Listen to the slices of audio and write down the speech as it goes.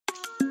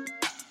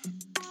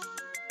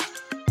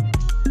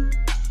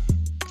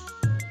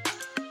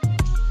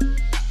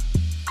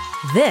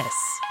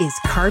This is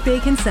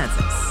Carpe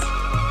Consensus.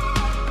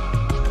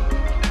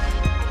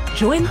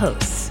 Join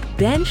hosts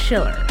Ben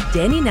Schiller,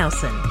 Danny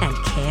Nelson, and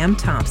Cam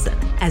Thompson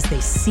as they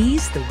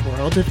seize the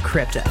world of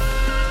crypto.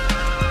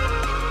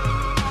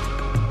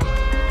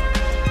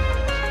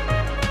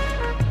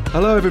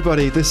 Hello,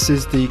 everybody. This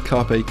is the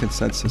Carpe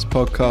Consensus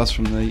podcast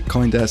from the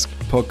CoinDesk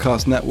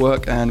Podcast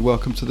Network, and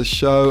welcome to the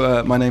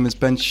show. My name is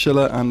Ben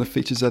Schiller. I'm the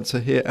features editor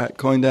here at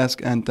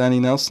CoinDesk, and Danny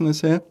Nelson is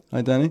here.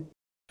 Hi, Danny.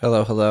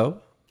 Hello,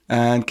 hello.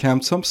 And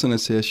Cam Thompson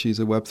is here. She's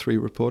a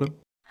Web3 reporter.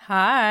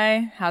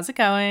 Hi. How's it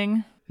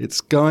going?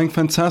 It's going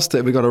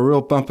fantastic. We've got a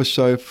real bumper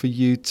show for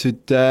you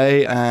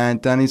today,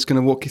 and Danny's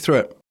going to walk you through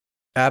it.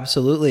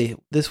 Absolutely.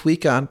 This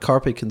week on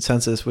Carpe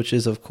Consensus, which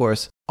is, of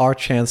course, our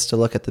chance to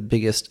look at the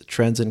biggest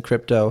trends in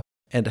crypto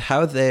and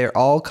how they're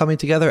all coming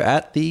together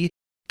at the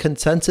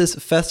Consensus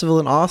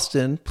Festival in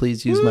Austin.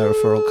 Please use my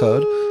referral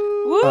code.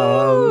 Woo!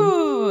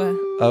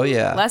 Oh,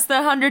 yeah. Less than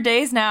 100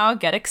 days now.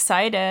 Get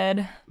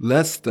excited.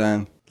 Less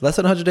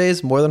than 100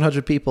 days, more than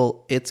 100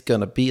 people. It's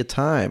going to be a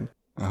time.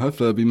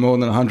 Hopefully there'll be more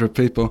than 100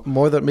 people.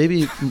 More than,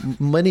 maybe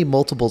many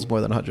multiples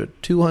more than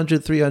 100.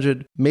 200,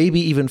 300, maybe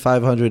even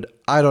 500.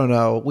 I don't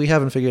know. We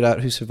haven't figured out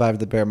who survived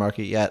the bear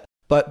market yet.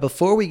 But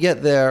before we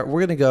get there,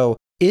 we're going to go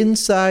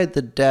inside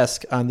the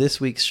desk on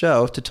this week's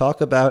show to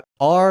talk about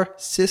our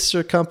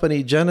sister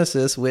company,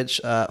 Genesis,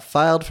 which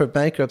filed for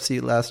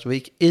bankruptcy last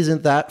week.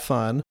 Isn't that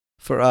fun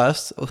for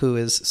us, who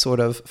is sort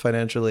of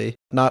financially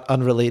not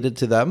unrelated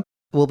to them?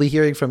 We'll be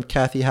hearing from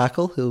Kathy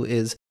Hackle, who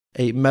is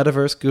a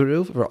metaverse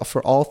guru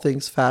for all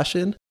things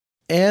fashion.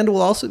 And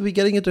we'll also be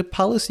getting into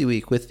Policy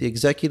Week with the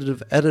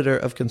executive editor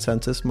of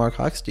Consensus, Mark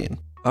Hochstein.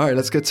 All right,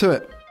 let's get to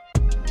it.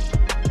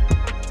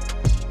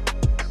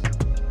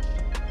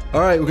 All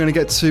right, we're going to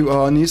get to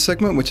our news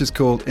segment, which is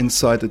called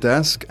Inside the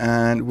Desk.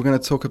 And we're going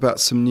to talk about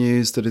some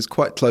news that is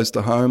quite close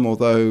to home,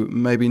 although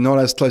maybe not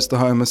as close to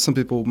home as some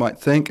people might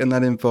think. And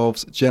that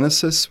involves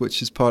Genesis,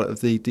 which is part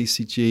of the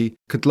DCG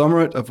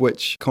conglomerate, of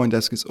which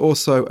CoinDesk is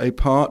also a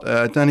part.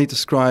 Danny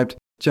described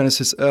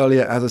Genesis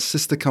earlier as a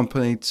sister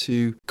company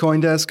to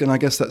CoinDesk, and I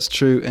guess that's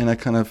true in a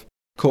kind of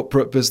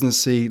corporate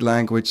businessy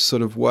language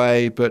sort of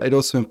way, but it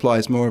also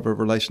implies more of a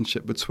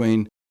relationship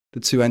between the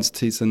two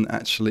entities than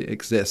actually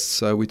exists.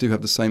 So we do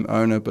have the same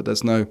owner, but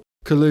there's no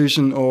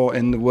collusion or,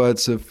 in the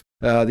words of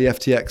the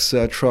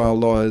FTX trial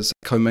lawyers,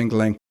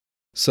 commingling.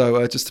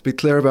 So just to be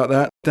clear about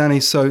that,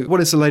 Danny, so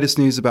what is the latest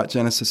news about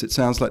Genesis? It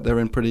sounds like they're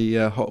in pretty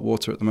hot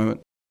water at the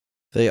moment.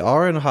 They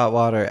are in hot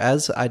water.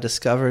 As I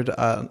discovered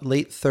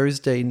late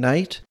Thursday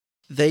night,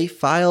 they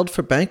filed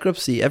for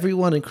bankruptcy.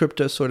 Everyone in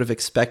crypto sort of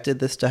expected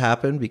this to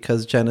happen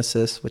because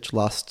Genesis, which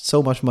lost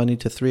so much money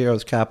to Three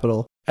Arrows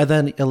Capital, and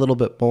then a little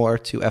bit more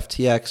to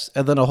FTX,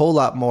 and then a whole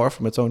lot more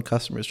from its own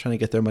customers trying to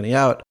get their money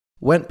out,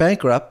 went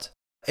bankrupt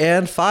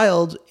and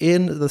filed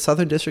in the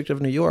Southern District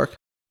of New York.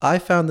 I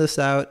found this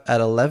out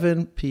at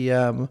 11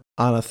 p.m.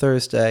 on a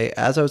Thursday.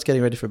 As I was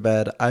getting ready for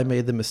bed, I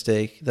made the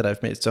mistake that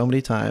I've made so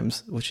many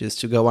times, which is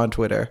to go on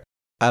Twitter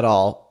at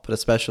all, but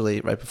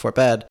especially right before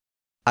bed.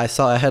 I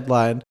saw a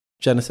headline,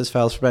 Genesis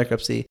files for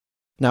bankruptcy.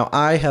 Now,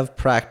 I have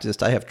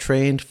practiced, I have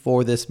trained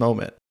for this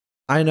moment.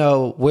 I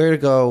know where to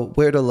go,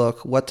 where to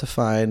look, what to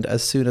find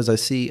as soon as I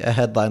see a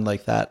headline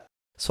like that.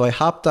 So I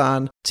hopped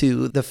on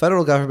to the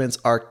federal government's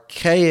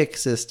archaic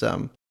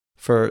system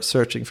for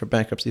searching for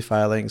bankruptcy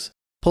filings,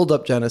 pulled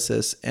up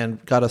Genesis,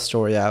 and got a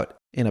story out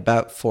in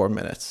about 4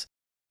 minutes.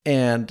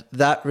 And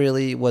that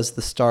really was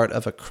the start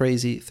of a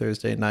crazy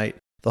Thursday night.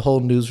 The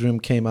whole newsroom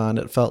came on.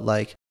 It felt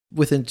like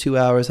within 2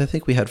 hours, I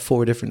think we had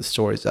 4 different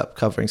stories up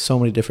covering so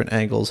many different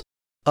angles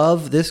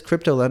of this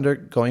crypto lender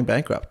going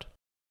bankrupt.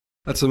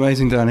 That's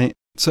amazing, Danny.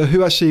 So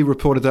who actually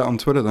reported that on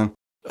Twitter then?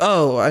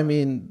 Oh, I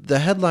mean, the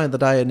headline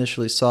that I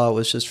initially saw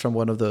was just from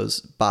one of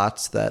those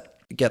bots that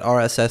get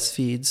RSS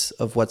feeds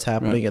of what's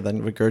happening and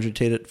then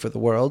regurgitate it for the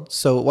world.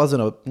 So it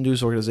wasn't a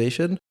news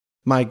organization.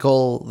 My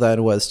goal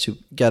then was to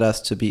get us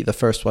to be the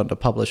first one to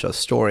publish a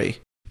story,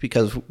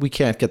 because we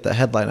can't get the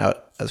headline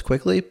out as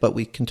quickly, but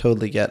we can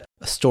totally get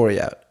a story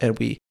out. And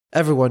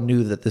everyone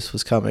knew that this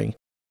was coming.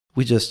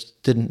 We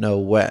just didn't know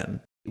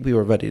when. We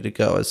were ready to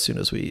go as soon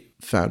as we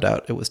found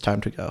out it was time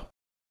to go.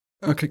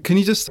 Okay, can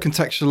you just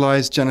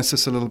contextualize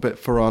Genesis a little bit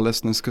for our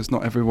listeners, because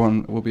not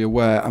everyone will be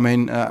aware. I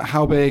mean,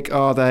 how big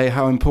are they?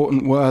 How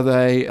important were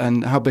they?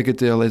 And how big a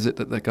deal is it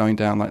that they're going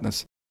down like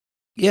this?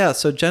 Yeah,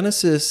 so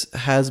Genesis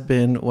has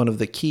been one of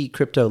the key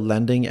crypto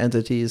lending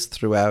entities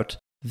throughout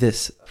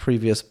this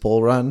previous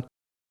bull run.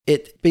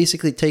 It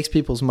basically takes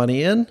people's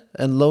money in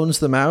and loans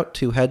them out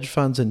to hedge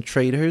funds and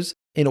traders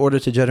in order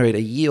to generate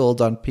a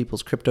yield on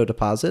people's crypto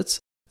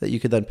deposits that you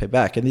could then pay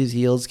back. And these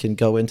yields can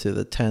go into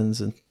the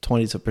 10s and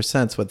 20s of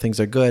percents when things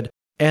are good,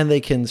 and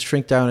they can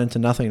shrink down into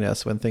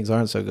nothingness when things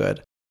aren't so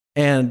good.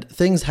 And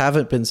things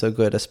haven't been so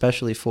good,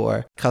 especially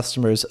for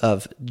customers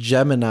of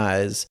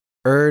Gemini's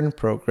Earn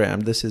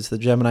program. This is the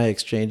Gemini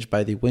exchange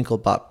by the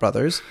Winklevoss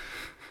brothers.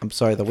 The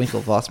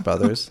Winklevoss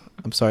brothers.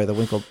 The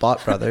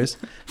Winklebot brothers.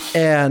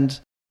 And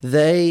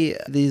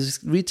these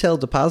retail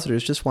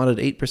depositors just wanted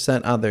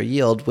 8% on their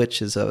yield,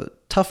 which is a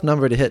tough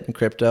number to hit in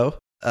crypto.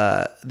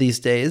 these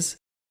days.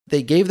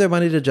 They gave their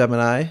money to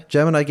Gemini.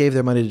 Gemini gave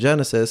their money to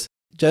Genesis.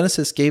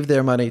 Genesis gave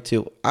their money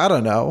to, I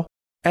don't know.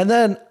 And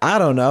then, I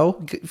don't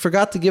know,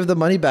 forgot to give the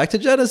money back to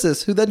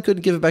Genesis, who then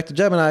couldn't give it back to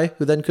Gemini,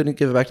 who then couldn't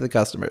give it back to the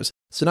customers.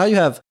 So now you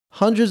have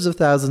hundreds of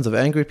thousands of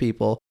angry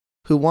people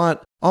who want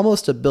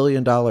almost $1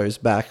 billion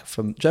back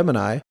from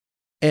Gemini,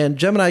 and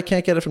Gemini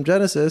can't get it from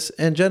Genesis,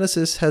 and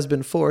Genesis has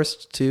been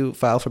forced to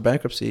file for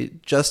bankruptcy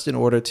just in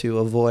order to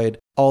avoid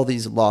all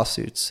these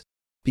lawsuits.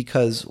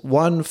 Because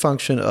one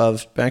function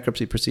of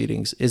bankruptcy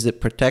proceedings is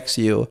it protects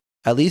you,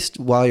 at least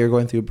while you're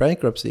going through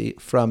bankruptcy,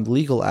 from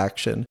legal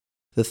action.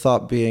 The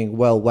thought being,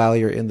 well, while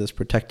you're in this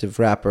protective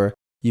wrapper,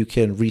 you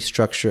can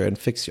restructure and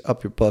fix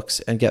up your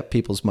books and get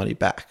people's money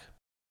back.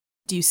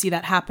 Do you see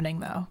that happening,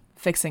 though?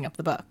 Fixing up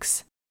the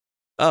books?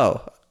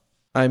 Oh,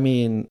 I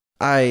mean,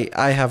 I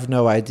have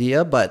no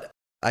idea, but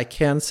I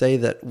can say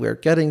that we're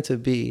getting to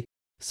be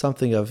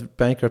something of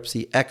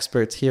bankruptcy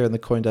experts here in the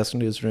CoinDesk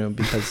newsroom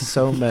because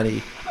so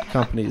many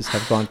companies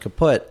have gone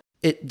kaput.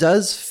 It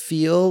does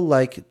feel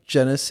like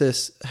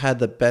Genesis had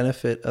the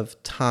benefit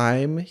of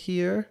time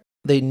here.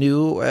 They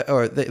knew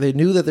they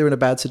knew that they were in a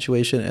bad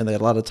situation and they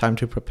had a lot of time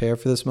to prepare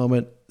for this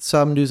moment.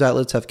 Some news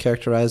outlets have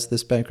characterized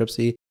this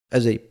bankruptcy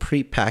as a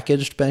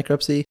pre-packaged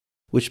bankruptcy,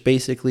 which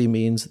basically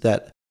means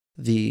that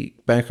the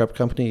bankrupt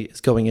company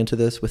is going into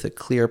this with a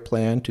clear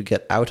plan to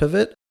get out of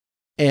it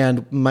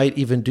and might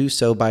even do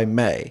so by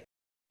May.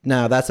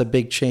 Now, that's a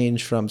big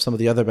change from some of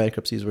the other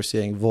bankruptcies we're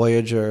seeing.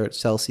 Voyager,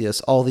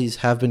 Celsius, all these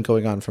have been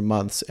going on for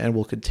months and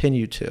will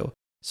continue to.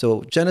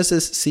 So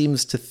Genesis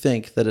seems to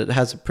think that it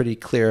has a pretty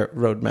clear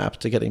roadmap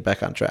to getting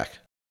back on track.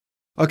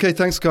 Okay,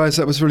 thanks, guys.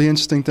 That was really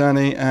interesting,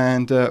 Danny.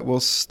 And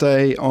we'll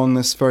stay on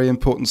this very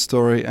important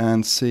story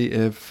and see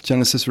if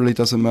Genesis really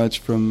does emerge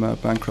from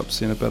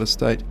bankruptcy in a better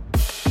state.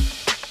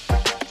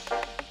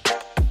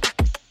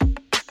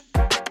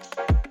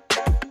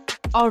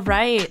 All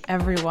right,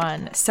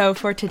 everyone. So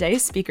for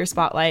today's Speaker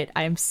Spotlight,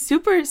 I am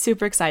super,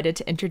 super excited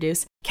to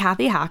introduce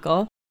Kathy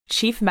Hackl,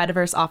 Chief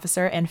Metaverse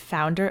Officer and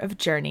founder of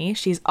Journey.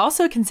 She's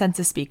also a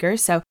consensus speaker,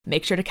 so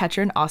make sure to catch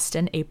her in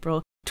Austin,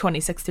 April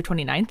 26th to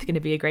 29th. Going to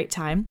be a great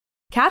time.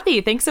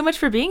 Kathy, thanks so much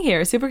for being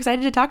here. Super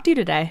excited to talk to you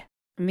today.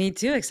 Me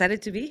too.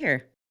 Excited to be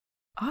here.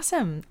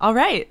 Awesome. All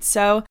right.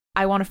 So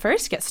I want to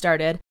first get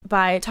started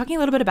by talking a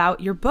little bit about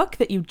your book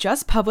that you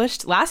just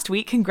published last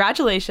week.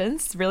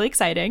 Congratulations. It's really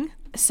exciting.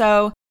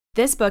 So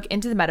this book,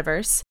 Into the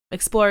Metaverse,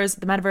 explores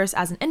the metaverse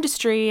as an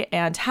industry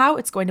and how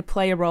it's going to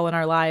play a role in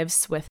our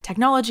lives with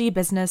technology,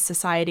 business,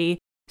 society.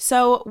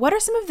 So what are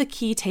some of the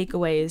key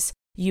takeaways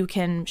you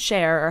can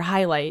share or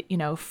highlight,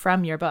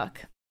 from your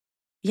book?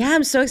 Yeah,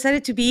 I'm so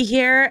excited to be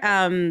here.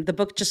 The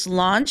book just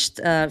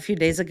launched a few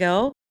days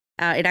ago.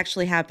 It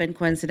actually happened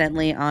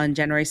coincidentally on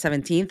January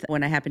 17th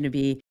when I happened to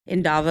be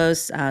in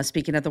Davos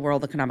speaking at the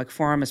World Economic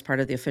Forum as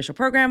part of the official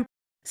program.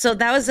 So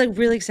that was a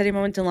really exciting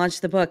moment to launch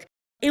the book.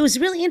 It was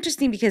really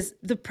interesting because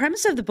the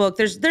premise of the book,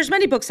 there's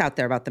many books out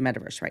there about the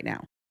metaverse right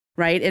now,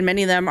 right? And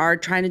many of them are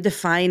trying to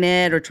define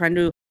it or trying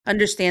to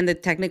understand the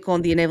technical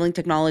and the enabling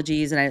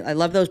technologies. And I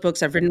love those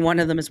books. I've written one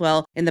of them as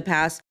well in the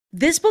past.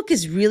 This book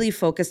is really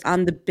focused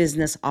on the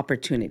business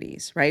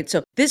opportunities, right?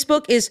 So this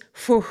book is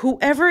for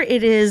whoever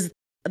it is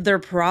their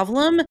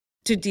problem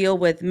to deal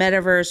with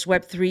metaverse,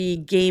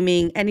 Web3,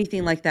 gaming,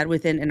 anything like that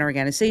within an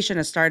organization,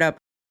 a startup.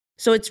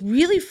 So it's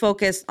really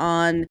focused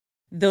on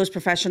those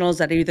professionals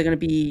that are either going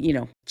to be,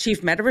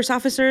 chief metaverse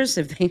officers,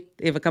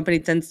 if a company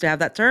tends to have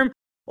that term,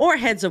 or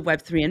heads of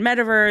Web3 and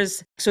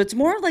metaverse. So it's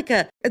more like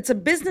it's a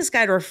business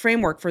guide or a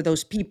framework for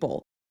those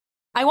people.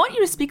 I want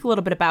you to speak a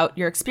little bit about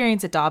your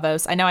experience at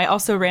Davos. I know I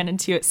also ran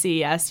into you at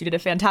CES. You did a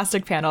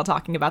fantastic panel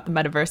talking about the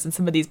metaverse and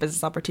some of these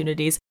business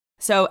opportunities.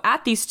 So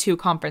at these two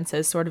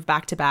conferences, sort of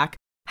back to back,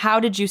 how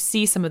did you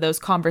see some of those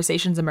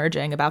conversations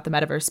emerging about the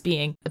metaverse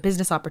being a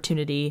business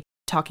opportunity,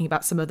 talking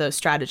about some of those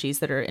strategies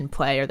that are in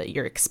play or that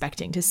you're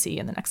expecting to see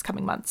in the next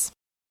coming months?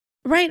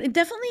 Right.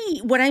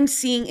 Definitely what I'm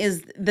seeing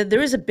is that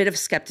there is a bit of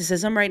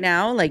skepticism right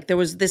now. Like there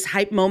was this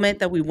hype moment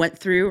that we went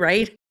through,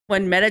 right?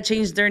 When Meta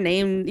changed their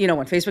name,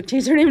 when Facebook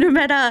changed their name to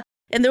Meta.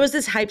 And there was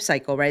this hype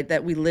cycle, right,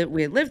 that we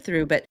had lived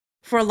through. But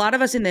for a lot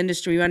of us in the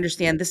industry, we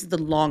understand this is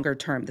the longer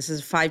term. This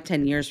is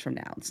 5-10 years from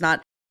now. It's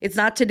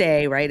not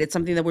today, right? It's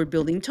something that we're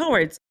building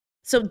towards.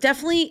 So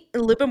definitely a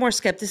little bit more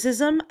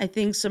skepticism. I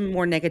think some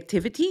more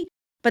negativity.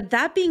 But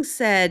that being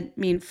said,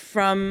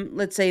 from,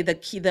 let's say,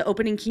 the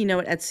opening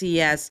keynote at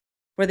CES,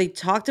 where they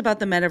talked about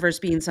the metaverse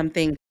being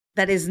something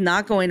that is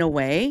not going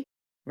away,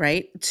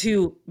 right?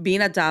 To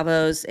being at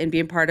Davos and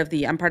being I'm part of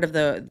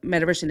the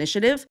Metaverse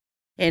Initiative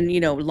and,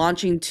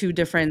 launching 2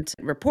 different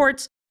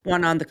reports,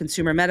 one on the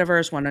consumer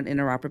metaverse, one on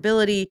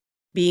interoperability,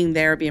 being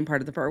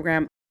part of the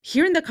program,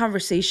 hearing the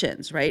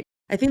conversations, right?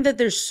 I think that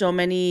there's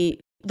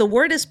the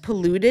word is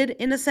polluted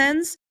in a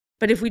sense,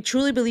 but if we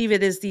truly believe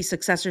it is the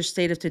successor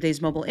state of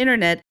today's mobile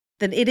internet,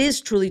 then it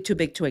is truly too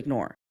big to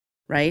ignore,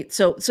 right?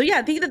 So yeah,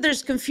 I think that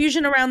there's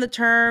confusion around the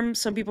term.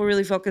 Some people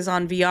really focus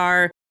on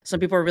VR. Some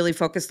people are really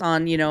focused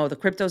on, the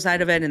crypto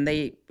side of it, and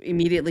they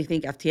immediately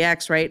think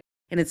FTX, right?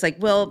 And it's like,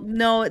 well,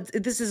 no,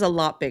 this is a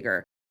lot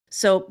bigger.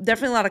 So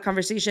definitely a lot of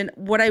conversation.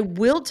 What I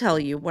will tell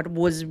you, what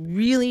was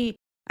really,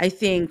 I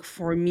think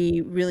for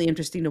me, really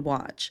interesting to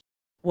watch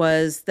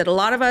was that a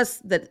lot of us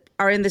that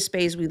are in this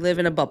space, we live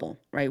in a bubble,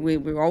 right? We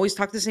always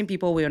talk to the same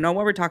people. We don't know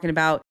what we're talking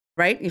about,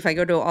 right? If I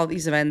go to all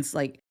these events,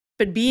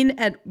 but being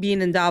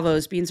in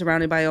Davos, being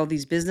surrounded by all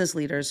these business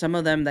leaders, some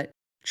of them that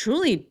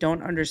truly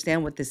don't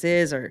understand what this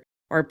is or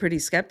are pretty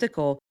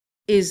skeptical,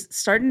 is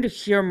starting to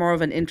hear more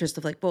of an interest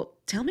of well,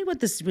 tell me what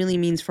this really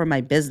means for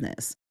my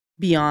business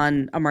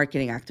beyond a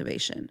marketing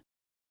activation.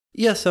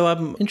 Yeah, so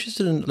I'm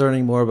interested in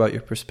learning more about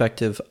your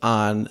perspective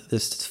on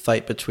this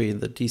fight between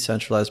the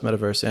decentralized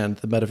metaverse and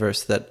the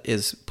metaverse that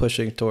is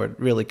pushing toward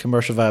really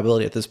commercial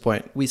viability at this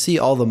point. We see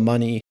all the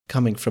money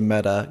coming from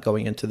Meta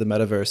going into the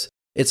metaverse.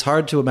 It's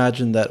hard to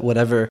imagine that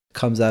whatever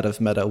comes out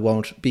of Meta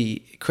won't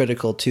be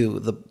critical to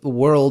the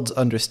world's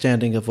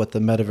understanding of what the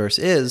metaverse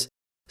is.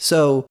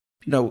 So,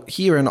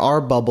 here in our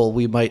bubble,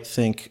 we might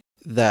think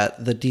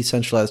that the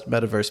decentralized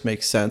metaverse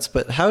makes sense.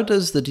 But how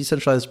does the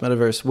decentralized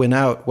metaverse win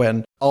out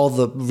when all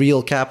the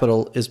real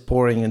capital is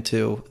pouring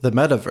into the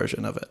meta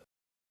version of it?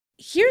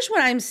 Here's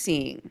what I'm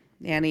seeing,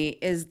 Danny,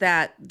 is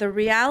that the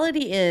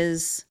reality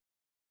is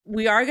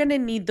we are going to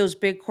need those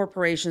big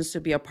corporations to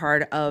be a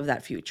part of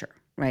that future,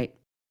 right?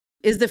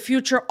 Is the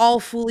future all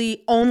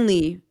fully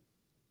only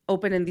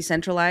open and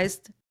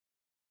decentralized?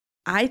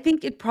 I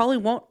think it probably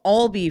won't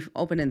all be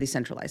open and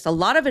decentralized. A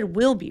lot of it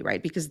will be,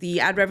 right? Because the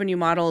ad revenue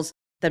models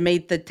that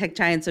made the tech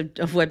giants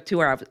of Web 2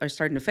 are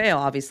starting to fail,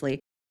 obviously,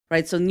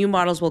 right? So new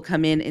models will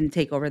come in and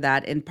take over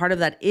that. And part of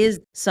that is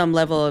some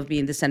level of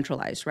being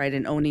decentralized, right?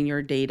 And owning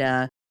your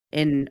data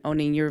and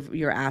owning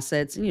your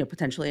assets and,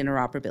 potentially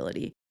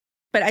interoperability.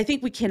 But I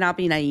think we cannot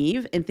be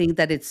naive and think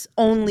that it's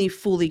only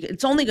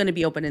going to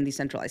be open and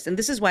decentralized. And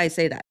this is why I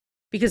say that,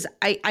 because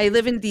I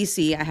live in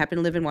DC. I happen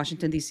to live in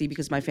Washington, DC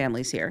because my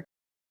family's here.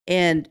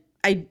 And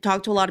I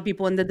talk to a lot of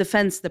people in the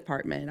Defense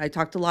Department. I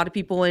talk to a lot of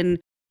people in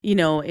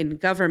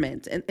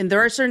government. And there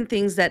are certain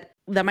things that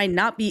might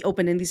not be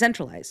open and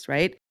decentralized,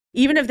 right?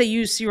 Even if they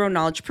use zero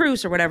knowledge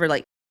proofs or whatever,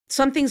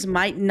 some things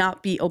might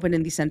not be open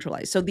and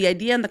decentralized. So the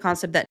idea and the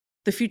concept that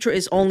the future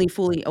is only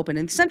fully open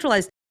and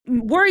decentralized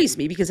worries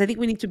me, because I think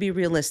we need to be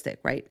realistic,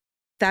 right?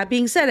 That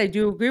being said, I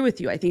do agree with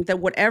you. I think that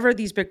whatever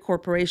these big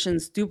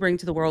corporations do bring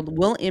to the world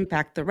will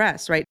impact the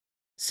rest, right?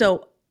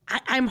 So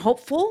I'm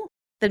hopeful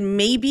that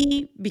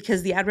maybe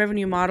because the ad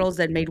revenue models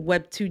that made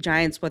Web 2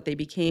 giants what they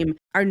became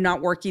are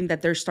not working,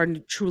 that they're starting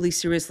to truly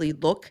seriously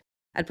look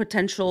at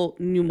potential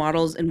new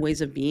models and ways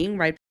of being,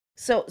 right?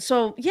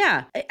 So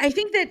yeah, I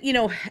think that,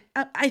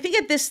 I think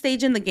at this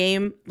stage in the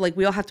game,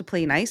 we all have to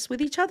play nice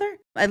with each other.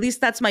 At least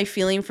that's my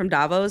feeling from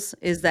Davos,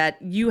 is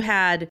that you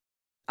had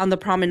on the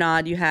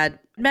promenade, you had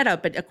Meta,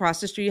 but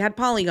across the street you had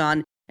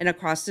Polygon, and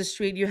across the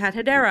street you had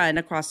Hedera, and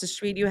across the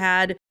street you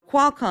had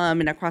Qualcomm,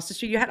 and across the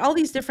street you had all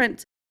these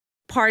different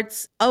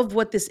parts of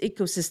what this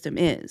ecosystem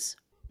is.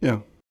 Yeah.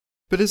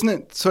 But isn't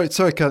it,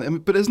 sorry, Kelly,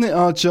 but isn't it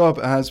our job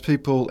as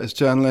people, as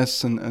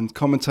journalists and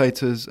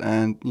commentators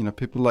and,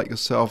 people like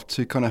yourself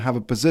to kind of have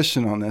a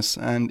position on this?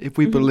 And if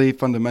we believe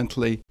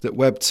fundamentally that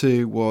Web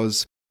 2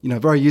 was,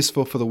 very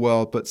useful for the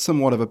world, but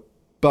somewhat of a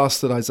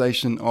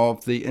bastardization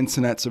of the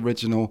internet's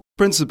original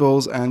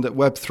principles, and that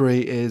Web 3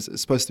 is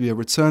supposed to be a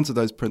return to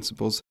those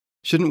principles,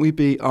 shouldn't we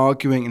be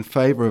arguing in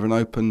favor of an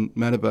open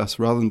metaverse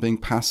rather than being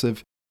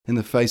passive in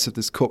the face of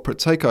this corporate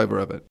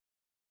takeover of it?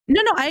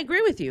 No, I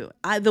agree with you.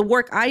 The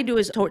work I do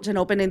is towards an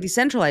open and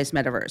decentralized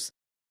metaverse,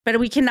 but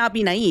we cannot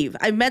be naive.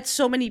 I've met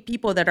so many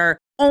people that are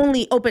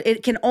only open.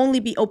 It can only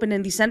be open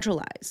and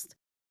decentralized,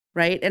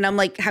 right? And I'm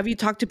like, have you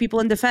talked to people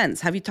in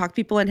defense? Have you talked to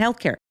people in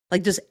healthcare?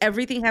 Does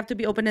everything have to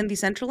be open and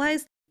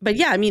decentralized? But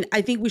yeah,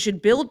 I think we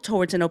should build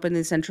towards an open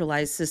and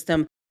decentralized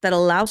system that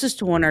allows us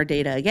to own our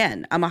data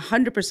again. I'm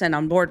 100%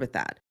 on board with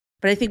that.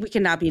 But I think we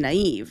cannot be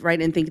naive,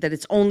 right? And think that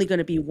it's only going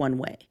to be one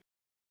way.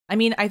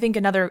 I think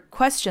another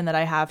question that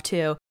I have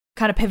too,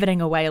 kind of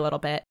pivoting away a little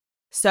bit.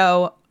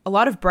 So a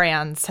lot of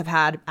brands have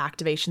had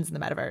activations in the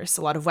metaverse.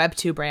 A lot of Web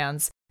 2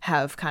 brands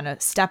have kind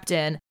of stepped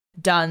in,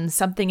 done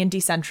something in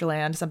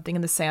Decentraland, something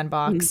in the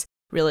sandbox,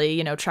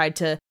 really, tried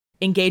to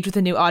engage with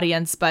a new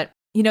audience. But,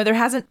 there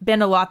hasn't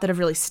been a lot that have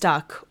really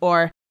stuck,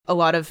 or a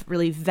lot of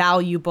really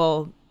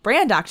valuable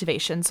brand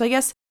activation. So I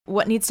guess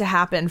what needs to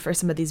happen for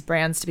some of these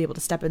brands to be able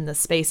to step in this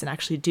space and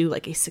actually do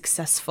a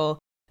successful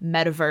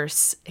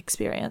metaverse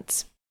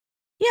experience?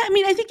 Yeah,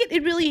 I think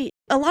it really,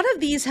 a lot of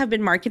these have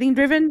been marketing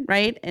driven,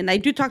 right? And I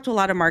do talk to a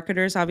lot of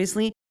marketers,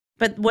 obviously,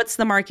 but what's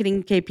the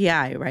marketing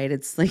KPI, right?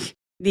 It's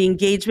the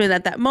engagement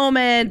at that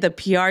moment, the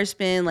PR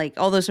spin,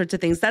 all those sorts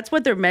of things. That's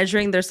what they're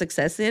measuring their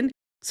success in.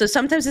 So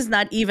sometimes it's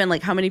not even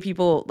how many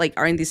people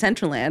are in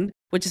Decentraland,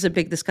 which is a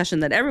big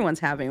discussion that everyone's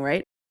having,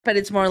 right? But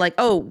it's more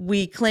oh,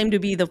 we claim to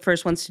be the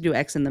first ones to do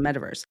X in the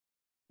metaverse.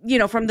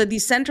 From the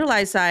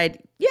decentralized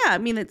side, yeah,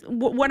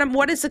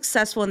 what is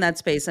successful in that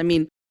space?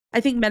 I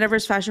think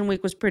Metaverse Fashion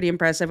Week was pretty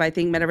impressive. I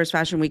think Metaverse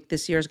Fashion Week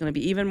this year is going to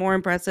be even more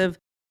impressive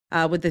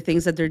with the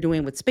things that they're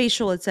doing with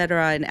spatial, et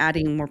cetera, and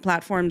adding more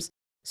platforms.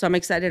 So I'm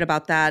excited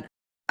about that.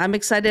 I'm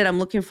excited. I'm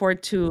looking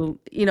forward to,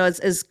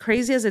 as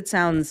crazy as it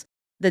sounds,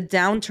 the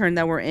downturn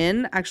that we're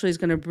in actually is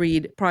going to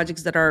breed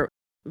projects that are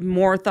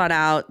more thought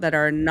out, that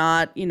are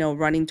not,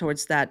 running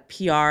towards that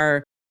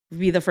PR,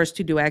 be the first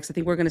to do X. I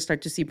think we're going to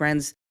start to see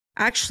brands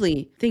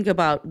actually think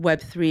about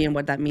Web3 and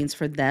what that means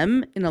for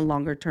them in a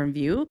longer term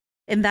view.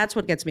 And that's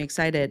what gets me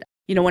excited.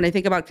 When I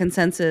think about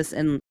consensus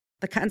and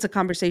the kinds of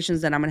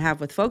conversations that I'm going to have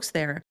with folks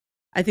there,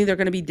 I think they're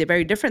going to be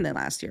very different than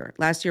last year.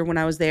 Last year when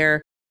I was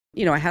there,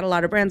 I had a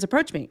lot of brands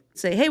approach me,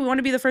 say, hey, we want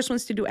to be the first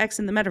ones to do X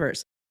in the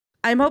metaverse.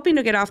 I'm hoping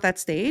to get off that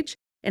stage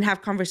and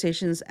have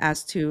conversations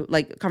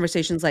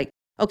like,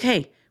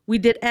 okay, we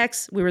did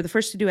X, we were the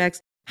first to do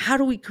X. How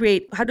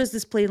does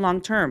this play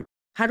long term?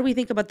 How do we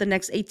think about the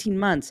next 18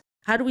 months?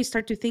 How do we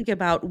start to think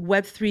about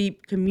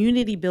Web3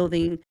 community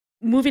building,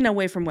 moving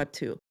away from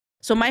Web2?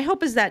 So my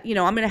hope is that, I'm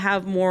going to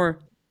have more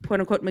quote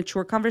unquote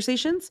mature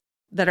conversations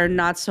that are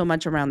not so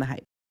much around the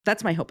hype.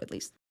 That's my hope, at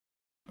least.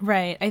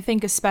 Right. I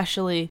think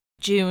especially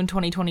June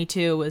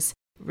 2022 was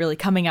really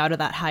coming out of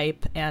that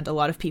hype, and a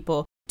lot of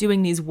people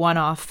doing these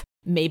one-off,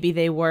 maybe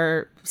they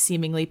were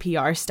seemingly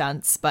PR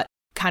stunts, but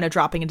kind of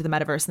dropping into the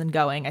metaverse and then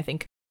going. I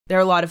think there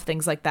are a lot of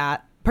things like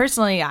that.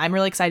 Personally, I'm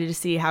really excited to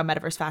see how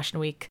Metaverse Fashion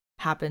Week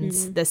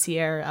happens this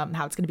year,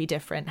 how it's going to be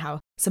different, how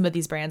some of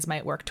these brands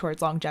might work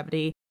towards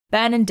longevity.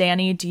 Ben and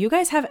Danny, do you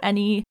guys have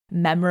any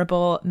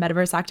memorable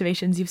Metaverse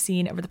activations you've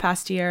seen over the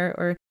past year,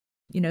 or,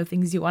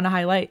 things you want to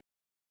highlight?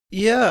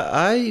 Yeah,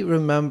 I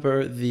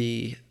remember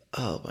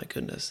oh my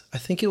goodness, I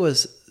think it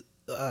was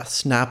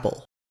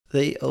Snapple.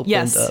 They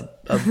opened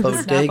a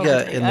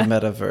bodega in the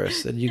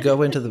metaverse, and you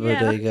go into the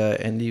bodega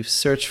and you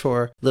search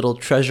for little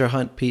treasure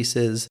hunt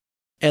pieces,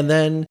 and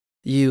then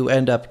you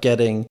end up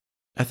getting,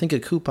 I think, a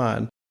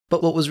coupon.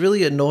 But what was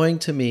really annoying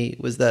to me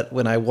was that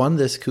when I won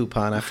this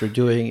coupon after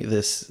doing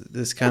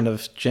this kind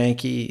of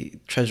janky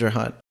treasure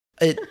hunt,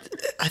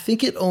 I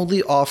think it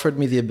only offered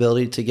me the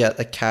ability to get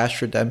a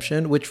cash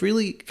redemption, which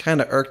really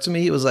kind of irked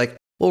me. It was like,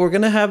 well, we're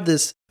going to have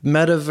this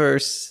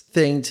metaverse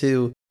thing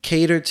to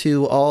cater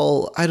to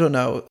all,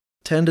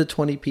 10 to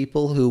 20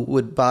 people who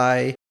would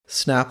buy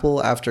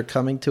Snapple after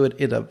coming to it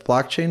in a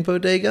blockchain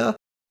bodega,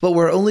 but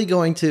we're only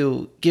going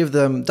to give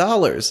them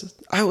dollars.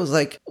 I was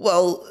like,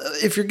 well,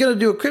 if you're going to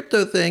do a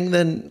crypto thing,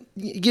 then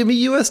give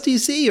me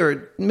USDC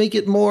or make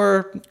it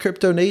more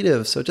crypto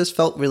native. So it just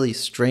felt really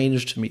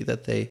strange to me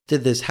that they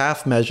did this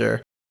half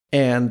measure,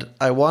 and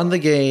I won the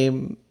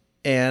game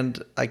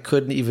and I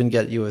couldn't even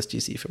get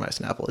USDC for my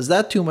Snapple. Is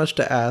that too much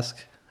to ask?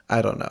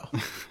 I don't know.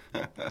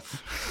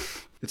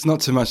 It's not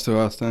too much to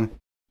ask, then.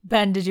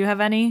 Ben, did you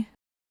have any?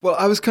 Well,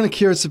 I was kind of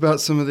curious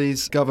about some of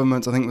these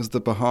governments. I think it was the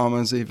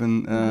Bahamas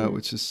even,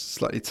 which is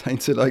slightly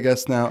tainted, I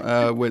guess,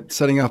 now, with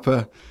setting up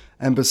a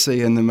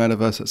embassy in the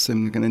metaverse. That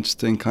seemed like an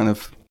interesting kind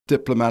of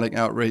diplomatic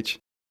outreach.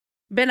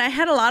 Ben, I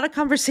had a lot of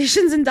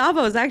conversations in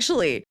Davos,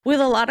 actually,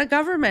 with a lot of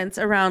governments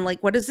around,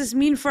 like, what does this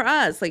mean for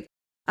us? Like,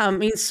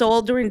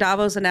 Seoul during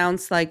Davos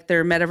announced, like,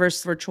 their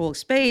metaverse virtual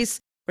space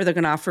where they're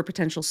going to offer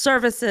potential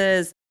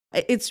services.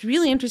 It's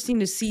really interesting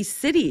to see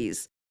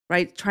cities,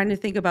 right, trying to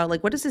think about,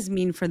 like, what does this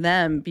mean for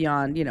them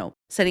beyond,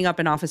 setting up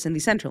an office in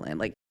Decentraland?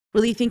 Like,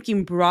 really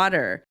thinking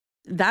broader.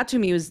 That to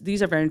me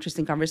these are very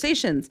interesting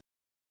conversations.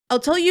 I'll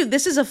tell you,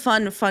 this is a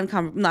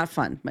not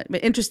fun, but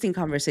interesting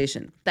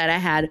conversation that I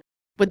had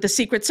with the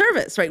Secret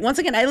Service, right? Once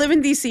again, I live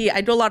in DC.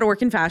 I do a lot of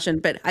work in fashion,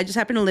 but I just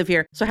happen to live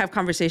here. So I have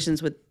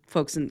conversations with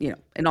folks in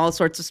all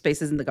sorts of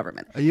spaces in the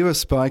government. Are you a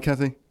spy,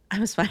 Kathy?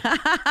 I'm a spy.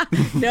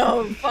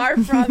 No, far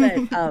from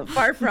it.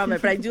 Far from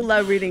it. But I do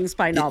love reading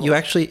spy novels. You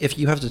actually, if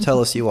you have to tell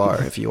us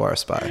if you are a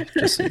spy,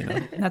 just so you know.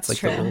 That's like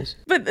true. The rules.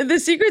 But the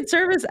Secret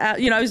Service, I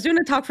was doing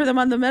a talk for them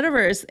on the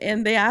metaverse,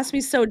 and they asked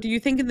me, so do you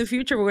think in the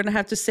future we're going to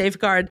have to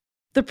safeguard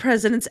the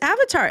president's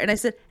avatar? And I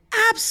said,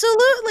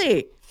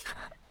 absolutely.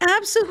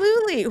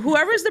 Absolutely.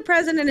 Whoever's the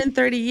president in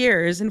 30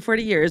 years, in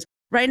 40 years,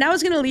 right now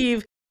is going to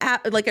leave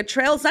like a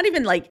trail. It's not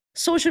even like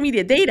social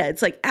media data.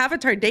 It's like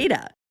avatar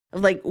data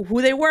of like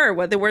who they were,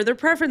 what they were, their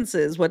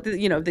preferences,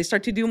 they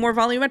start to do more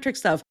volumetric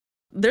stuff.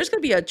 There's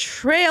going to be a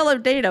trail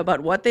of data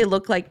about what they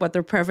look like, what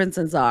their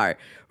preferences are,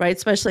 right?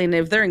 Especially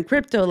if they're in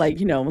crypto, like,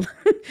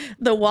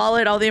 the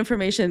wallet, all the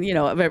information,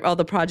 all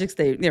the projects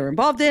they're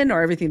involved in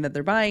or everything that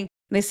they're buying.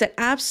 And I said,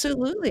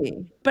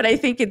 absolutely. But I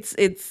think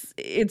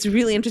it's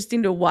really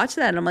interesting to watch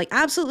that. And I'm like,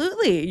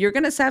 absolutely. You're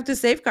going to have to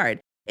safeguard.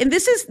 And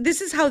this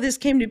is how this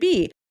came to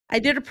be. I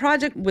did a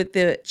project with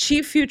the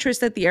chief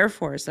futurist at the Air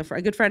Force,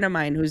 a good friend of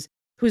mine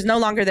who's no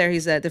longer there.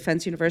 He's at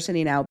Defense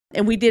University now.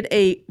 And we did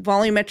a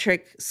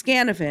volumetric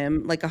scan of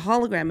him, like a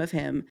hologram of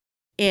him.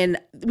 And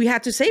we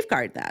had to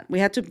safeguard that. We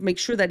had to make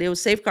sure that it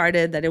was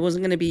safeguarded, that it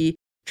wasn't going to be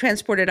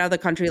transported out of the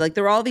country. Like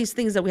there were all these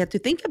things that we had to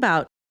think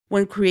about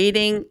when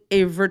creating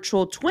a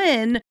virtual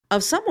twin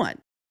of someone,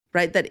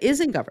 right, that is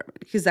in government,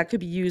 because that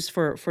could be used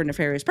for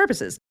nefarious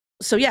purposes.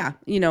 So yeah,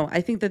 I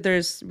think that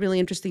there's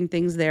really interesting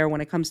things there when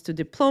it comes to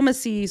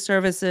diplomacy,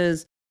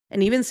 services,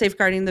 and even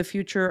safeguarding the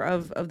future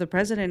of the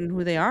president and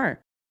who they are.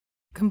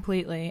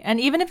 Completely. And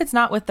even if it's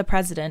not with the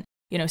president,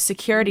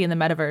 security in the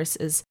metaverse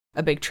is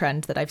a big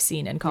trend that I've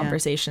seen in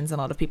conversations and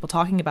a lot of people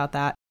talking about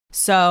that.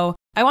 So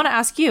I want to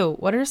ask you,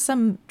 what are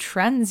some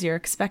trends you're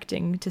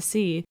expecting to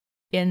see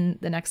in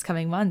the next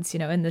coming months,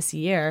 in this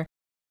year?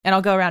 And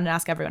I'll go around and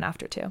ask everyone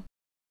after too.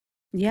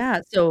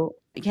 Yeah. So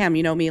Cam,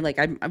 you know me, like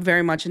I'm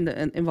very much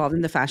involved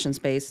in the fashion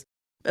space.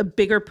 A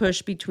bigger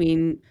push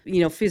between,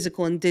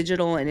 physical and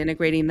digital and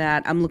integrating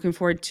that. I'm looking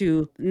forward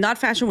to not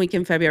Fashion Week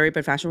in February,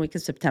 but Fashion Week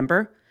in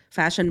September,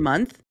 Fashion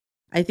Month.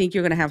 I think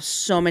you're going to have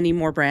so many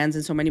more brands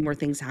and so many more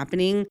things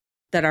happening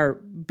that are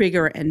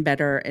bigger and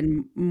better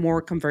and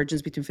more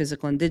convergence between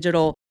physical and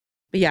digital.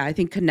 But yeah, I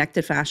think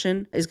connected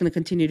fashion is going to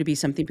continue to be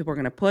something people are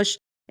going to push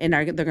and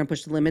they're going to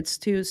push the limits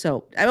to.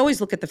 So I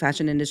always look at the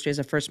fashion industry as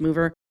a first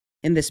mover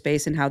in this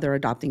space and how they're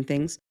adopting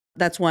things.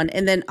 That's one.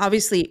 And then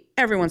obviously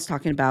everyone's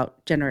talking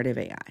about generative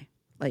AI.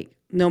 Like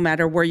no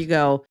matter where you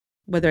go,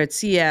 whether it's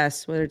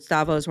CS, whether it's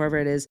Davos, wherever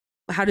it is,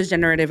 how does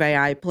generative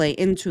AI play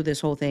into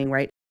this whole thing,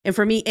 right? And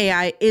for me,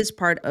 AI is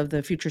part of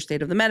the future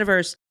state of the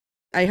metaverse.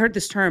 I heard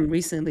this term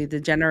recently,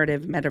 the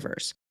generative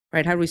metaverse,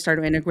 right? How do we start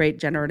to integrate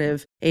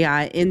generative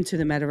AI into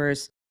the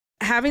metaverse?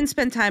 Having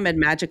spent time at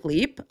Magic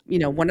Leap,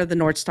 one of the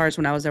North Stars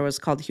when I was there was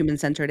called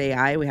human-centered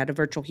AI. We had a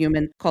virtual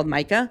human called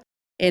Micah.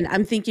 And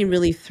I'm thinking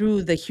really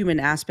through the human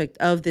aspect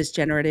of this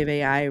generative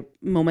AI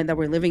moment that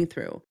we're living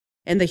through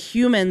and the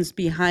humans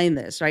behind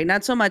this, right?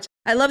 Not so much,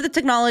 I love the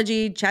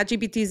technology.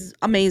 ChatGPT is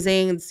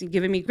amazing. It's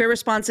giving me great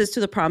responses to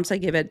the prompts I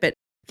give it. But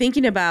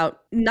thinking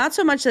about not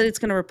so much that it's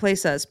going to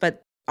replace us,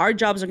 but our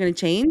jobs are going to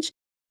change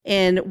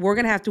and we're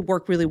going to have to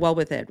work really well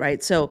with it,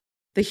 right? So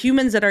the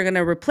humans that are going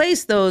to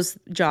replace those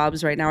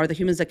jobs right now are the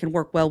humans that can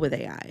work well with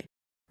AI,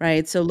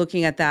 right? So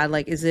looking at that,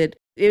 like, it's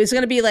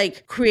going to be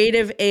like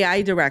creative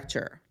AI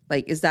director.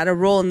 Like, is that a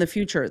role in the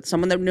future?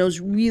 Someone that knows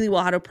really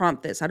well how to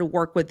prompt this, how to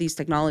work with these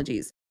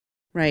technologies,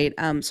 right?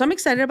 So I'm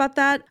excited about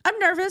that. I'm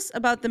nervous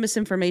about the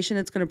misinformation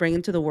it's going to bring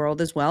into the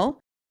world as well.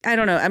 I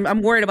don't know.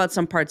 I'm worried about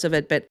some parts of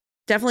it, but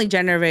definitely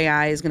generative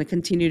AI is going to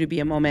continue to be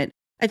a moment.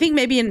 I think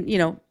maybe in,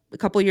 a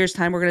couple of years'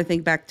 time, we're going to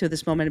think back to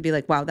this moment and be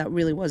like, wow, that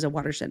really was a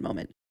watershed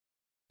moment.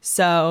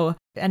 So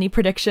any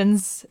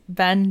predictions,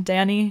 Ben,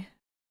 Danny?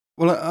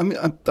 Well,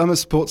 I'm a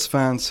sports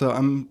fan, so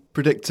I'm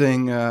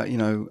predicting,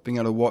 being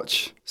able to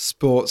watch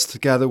sports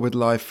together with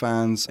live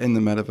fans in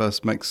the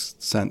metaverse makes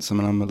sense. I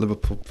mean, I'm a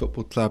Liverpool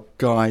Football Club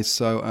guy,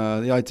 so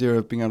the idea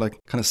of being able to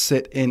kind of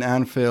sit in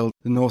Anfield,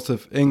 the north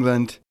of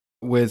England,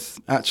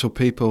 with actual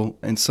people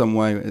in some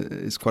way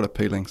is quite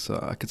appealing. So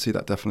I could see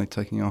that definitely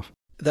taking off.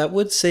 That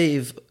would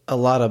save a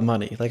lot of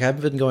money. Like, I've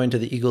been going to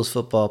the Eagles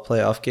football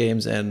playoff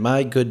games, and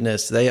my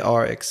goodness, they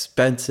are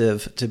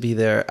expensive to be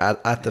there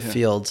at the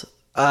field.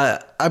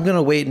 I'm going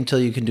to wait until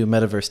you can do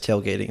metaverse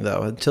tailgating,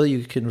 though. Until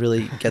you can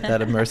really get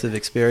that immersive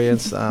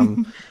experience,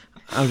 I'm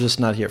just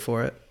not here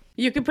for it.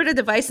 You can put a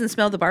device and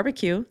smell the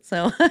barbecue.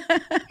 So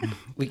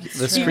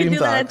the Scream you can do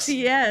Box. that at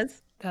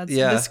CES. That's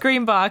the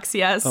Scream Box,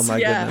 yes. Oh my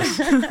goodness.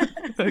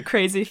 The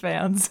crazy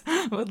fans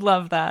would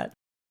love that.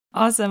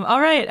 Awesome.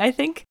 All right. I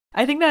think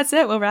that's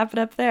it. We'll wrap it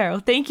up there. Well,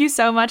 thank you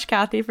so much,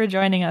 Kathy, for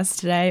joining us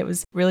today. It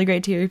was really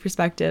great to hear your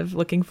perspective.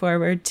 Looking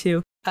forward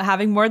to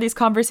having more of these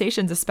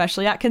conversations,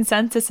 especially at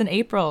Consensus in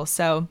April.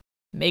 So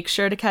make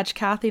sure to catch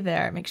Kathy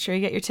there. Make sure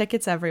you get your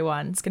tickets,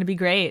 everyone. It's going to be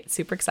great.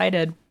 Super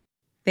excited.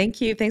 Thank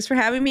you. Thanks for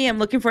having me. I'm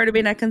looking forward to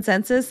being at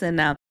Consensus, and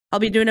I'll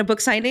be doing a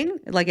book signing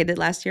like I did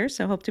last year.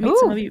 So hope to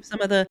meet some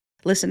of the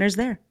listeners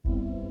there.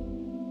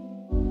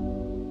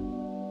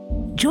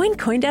 Join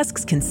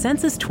CoinDesk's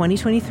Consensus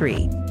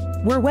 2023,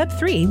 where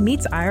Web3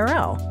 meets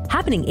IRL,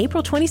 happening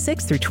April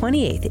 26th through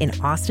 28th in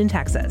Austin,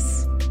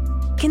 Texas.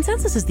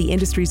 Consensus is the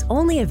industry's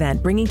only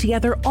event bringing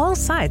together all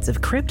sides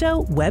of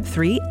crypto,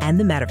 Web3, and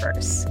the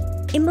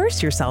metaverse.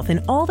 Immerse yourself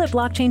in all that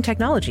blockchain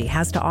technology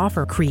has to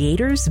offer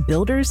creators,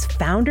 builders,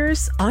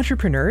 founders,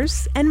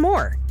 entrepreneurs, and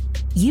more.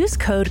 Use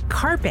code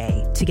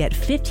CARPE to get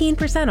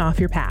 15% off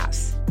your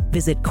pass.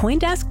 Visit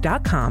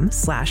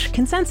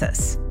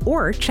coindesk.com/consensus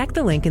or check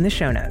the link in the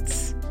show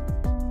notes.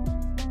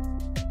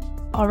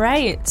 All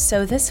right,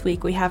 so this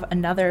week we have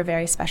another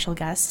very special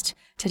guest.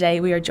 Today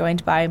we are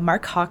joined by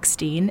Mark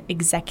Hochstein,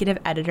 Executive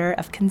Editor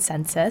of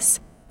Consensus,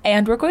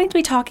 and we're going to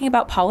be talking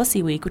about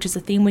Policy Week, which is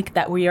a theme week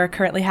that we are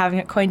currently having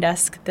at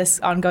CoinDesk this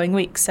ongoing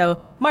week.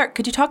 So Mark,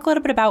 could you talk a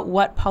little bit about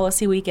what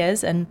Policy Week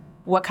is and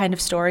what kind of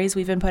stories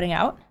we've been putting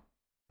out?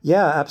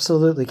 Yeah,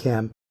 absolutely,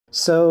 Cam.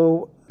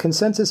 So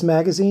Consensus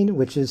Magazine,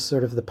 which is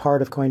sort of the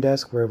part of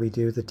CoinDesk where we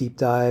do the deep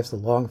dives, the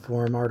long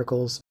form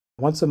articles,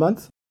 once a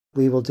month,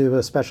 we will do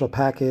a special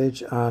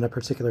package on a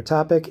particular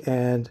topic.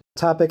 And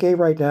topic A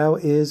right now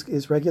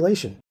is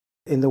regulation.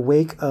 In the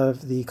wake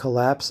of the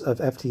collapse of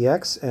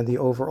FTX and the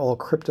overall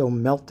crypto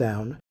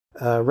meltdown,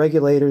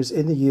 regulators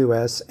in the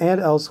US and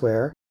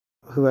elsewhere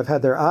who have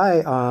had their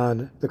eye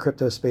on the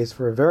crypto space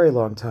for a very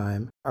long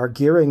time are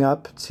gearing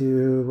up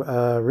to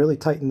really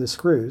tighten the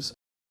screws.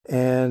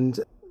 And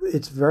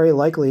it's very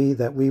likely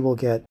that we will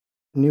get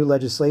new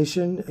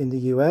legislation in the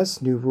US,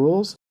 new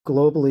rules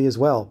globally as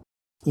well.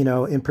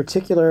 In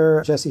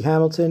particular, Jesse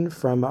Hamilton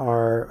from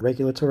our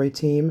regulatory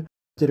team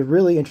did a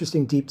really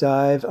interesting deep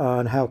dive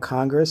on how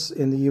Congress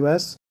in the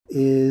US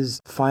is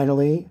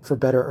finally, for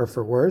better or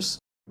for worse,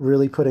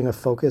 really putting a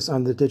focus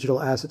on the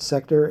digital asset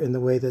sector in the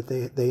way that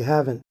they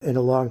haven't in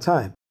a long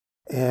time.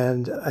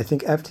 And I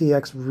think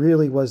FTX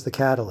really was the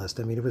catalyst.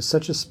 I mean, it was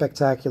such a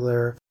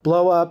spectacular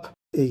blow up.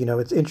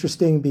 It's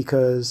interesting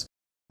because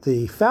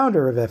the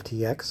founder of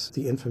FTX,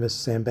 the infamous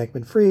Sam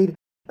Bankman-Fried,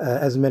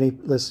 as many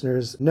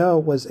listeners know,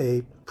 was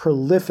a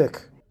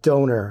prolific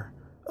donor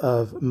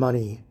of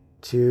money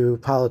to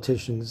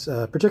politicians,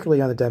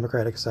 particularly on the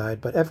Democratic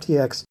side. But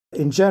FTX,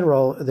 in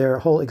general, their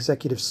whole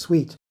executive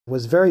suite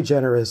was very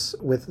generous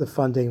with the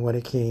funding when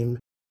it came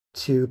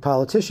to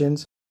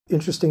politicians.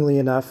 Interestingly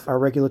enough, our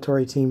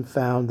regulatory team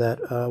found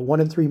that 1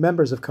 in 3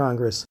 members of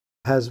Congress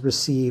has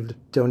received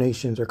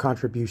donations or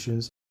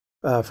contributions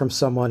from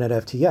someone at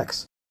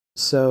FTX.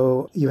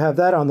 So you have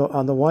that on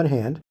the one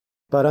hand.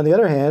 But on the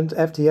other hand,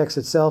 FTX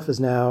itself is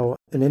now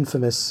an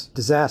infamous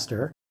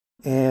disaster.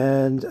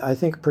 And I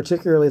think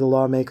particularly the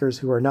lawmakers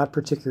who are not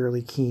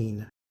particularly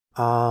keen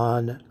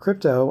on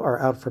crypto are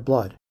out for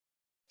blood.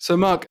 So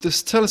Mark,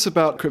 just tell us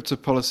about Crypto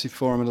Policy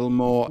Forum a little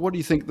more. What do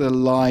you think the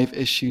live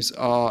issues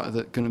are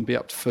that are going to be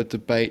up for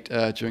debate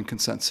during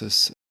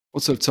Consensus?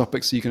 What sort of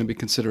topics are you going to be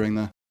considering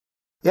there?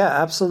 Yeah,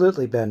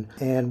 absolutely, Ben.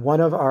 And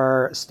one of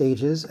our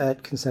stages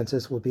at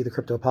Consensus will be the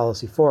Crypto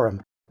Policy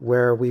Forum,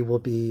 where we will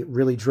be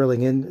really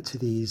drilling into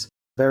these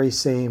very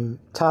same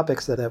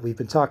topics that we've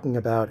been talking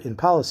about in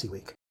Policy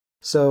Week.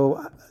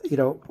 So,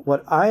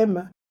 what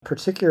I'm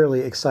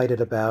particularly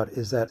excited about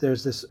is that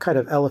there's this kind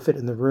of elephant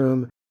in the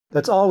room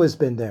that's always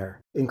been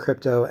there in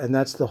crypto, and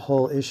that's the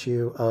whole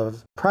issue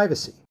of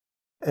privacy.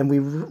 And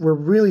we're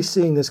really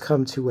seeing this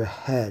come to a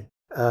head,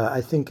 I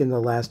think, in the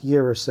last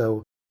year or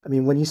so. I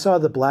mean, when you saw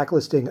the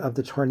blacklisting of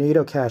the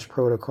Tornado Cash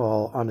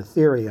protocol on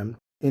Ethereum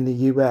in the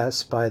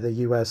US by the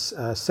US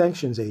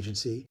sanctions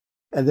agency,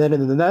 and then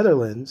in the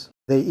Netherlands,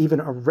 they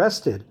even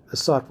arrested a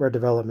software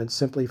development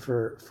simply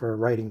for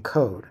writing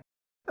code.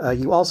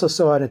 You also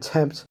saw an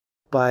attempt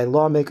by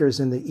lawmakers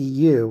in the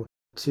EU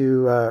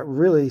to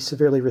really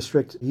severely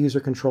restrict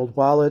user-controlled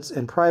wallets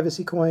and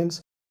privacy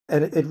coins.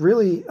 And it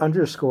really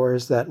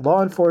underscores that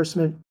law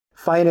enforcement,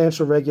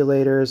 financial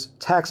regulators,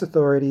 tax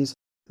authorities,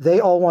 they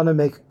all want to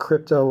make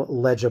crypto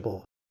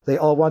legible. They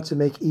all want to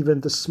make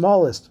even the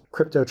smallest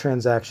crypto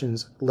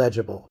transactions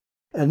legible.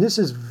 And this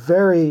is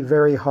very,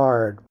 very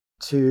hard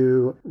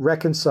to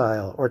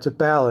reconcile or to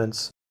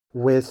balance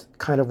with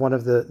kind of one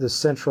of the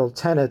central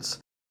tenets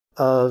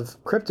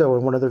of crypto,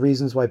 and one of the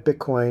reasons why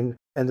Bitcoin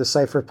and the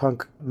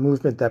cypherpunk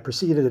movement that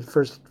preceded it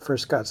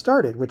first got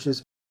started, which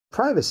is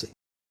privacy.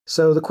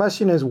 So the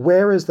question is,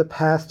 where is the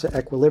path to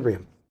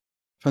equilibrium?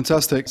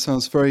 Fantastic.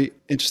 Sounds very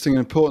interesting and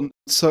important.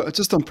 So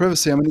just on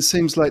privacy, I mean, it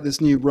seems like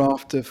this new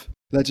raft of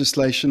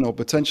legislation or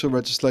potential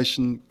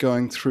legislation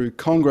going through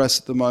Congress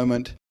at the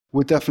moment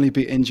would definitely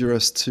be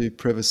injurious to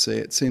privacy.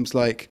 It seems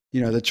like,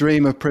 the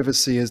dream of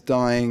privacy is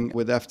dying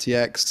with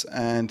FTX.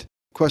 And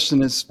the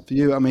question is for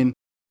you, I mean,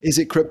 is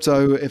it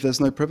crypto if there's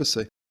no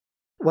privacy?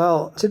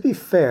 Well, to be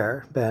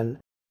fair, Ben,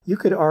 you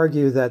could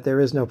argue that there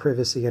is no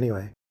privacy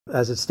anyway,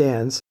 as it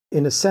stands,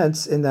 in a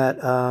sense, in that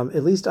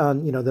at least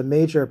on the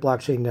major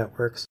blockchain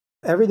networks,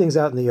 everything's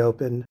out in the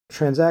open.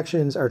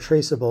 Transactions are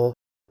traceable.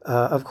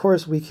 Of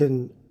course, we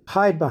can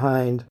hide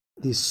behind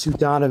these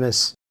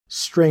pseudonymous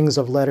strings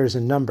of letters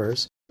and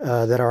numbers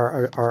that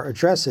are our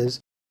addresses,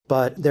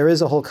 but there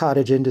is a whole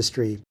cottage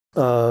industry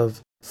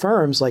of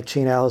firms like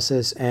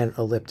Chainalysis and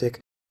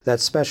Elliptic that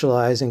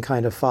specialize in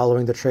kind of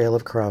following the trail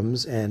of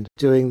crumbs and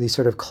doing the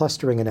sort of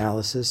clustering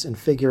analysis and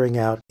figuring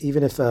out,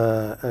 even if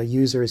a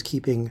user is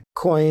keeping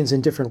coins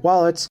in different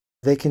wallets,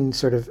 they can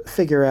sort of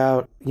figure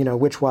out,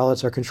 which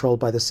wallets are controlled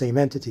by the same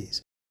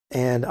entities.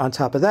 And on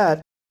top of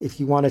that, if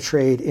you want to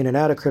trade in and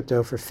out of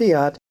crypto for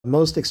fiat,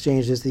 most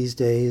exchanges these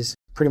days,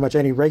 pretty much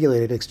any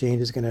regulated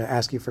exchange, is going to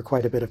ask you for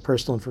quite a bit of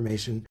personal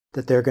information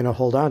that they're going to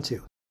hold on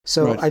to.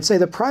 So right. I'd say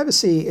the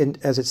privacy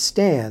as it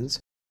stands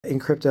in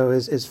crypto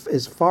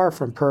is far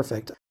from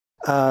perfect.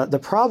 The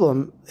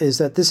problem is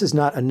that this is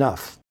not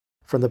enough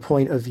from the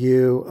point of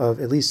view of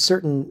at least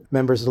certain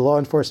members of the law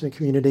enforcement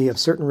community, of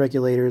certain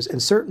regulators,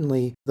 and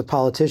certainly the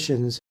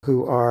politicians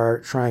who are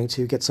trying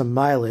to get some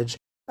mileage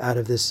out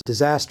of this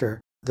disaster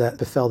that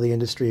befell the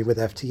industry with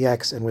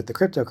FTX and with the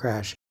crypto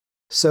crash.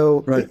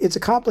 So right. It's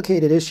a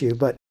complicated issue,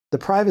 but the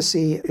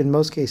privacy in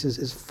most cases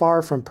is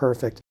far from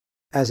perfect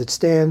as it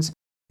stands.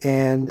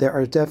 And there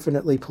are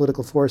definitely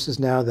political forces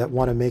now that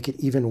want to make it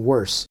even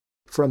worse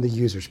from the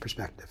user's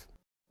perspective.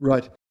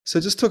 Right. So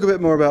just talk a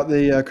bit more about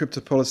the Crypto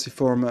Policy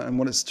Forum and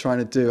what it's trying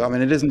to do. I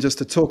mean, it isn't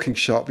just a talking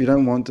shop. You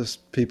don't want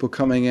just people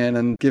coming in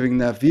and giving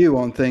their view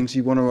on things.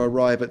 You want to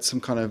arrive at some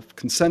kind of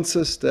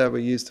consensus, there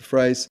we use the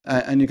phrase,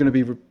 and you're going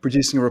to be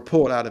producing a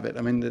report out of it.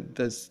 I mean,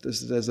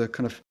 there's a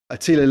kind of a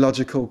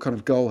teleological kind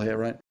of goal here,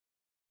 right?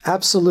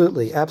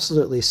 Absolutely,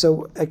 absolutely.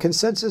 So at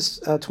Consensus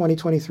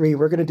 2023,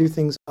 we're going to do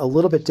things a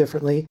little bit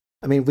differently.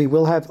 I mean, we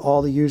will have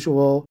all the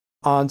usual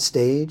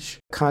on-stage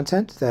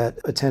content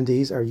that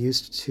attendees are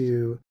used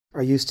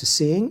to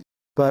seeing,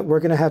 but we're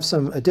going to have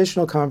some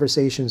additional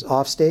conversations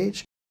off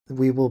stage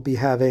We will be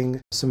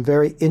having some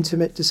very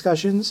intimate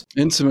discussions.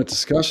 Intimate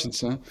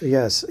discussions, huh?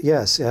 Yes.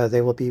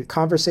 They will be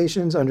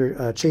conversations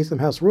under Chatham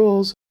House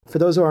rules. For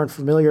those who aren't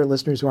familiar,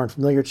 listeners who aren't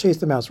familiar,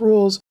 Chatham House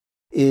rules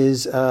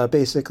is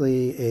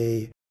basically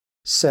a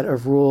set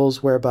of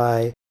rules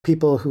whereby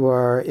people who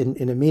are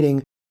in a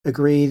meeting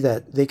agree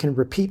that they can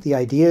repeat the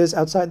ideas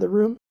outside the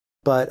room,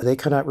 but they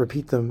cannot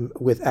repeat them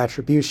with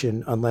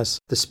attribution unless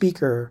the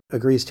speaker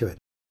agrees to it.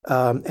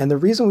 And the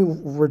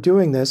reason we're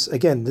doing this,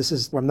 again,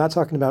 I'm not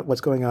talking about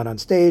what's going on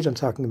stage, I'm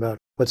talking about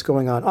what's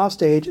going on off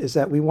stage, is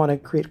that we want to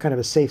create kind of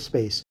a safe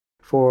space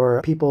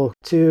for people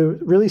to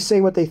really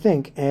say what they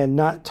think and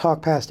not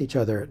talk past each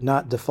other,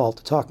 not default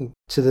to talking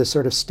to the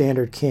sort of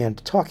standard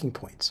canned talking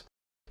points.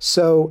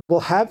 So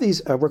we'll have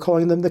these, we're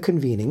calling them the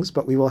convenings,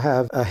 but we will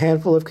have a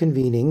handful of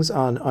convenings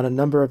on a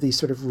number of these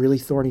sort of really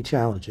thorny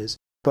challenges.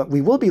 But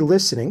we will be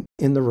listening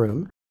in the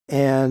room.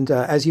 And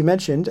as you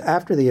mentioned,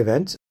 after the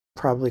event,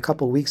 probably a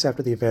couple of weeks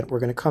after the event, we're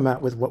going to come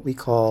out with what we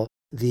call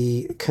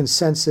the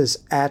Consensus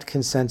at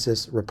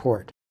Consensus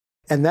report.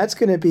 And that's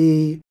going to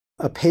be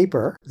a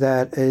paper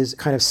that is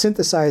kind of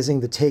synthesizing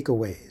the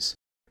takeaways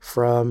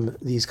from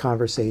these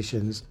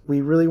conversations.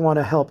 We really want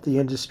to help the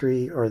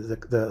industry or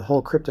the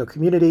whole crypto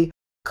community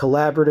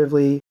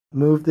collaboratively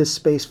move this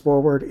space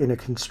forward in a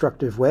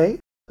constructive way.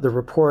 The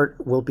report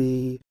will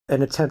be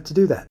an attempt to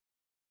do that.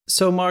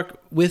 So, Mark,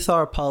 with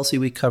our Policy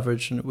Week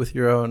coverage and with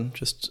your own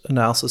just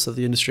analysis of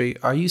the industry,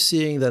 are you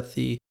seeing that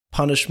the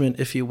punishment,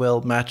 if you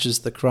will, matches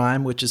the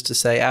crime, which is to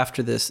say,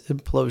 after this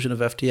implosion of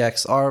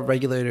FTX, are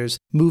regulators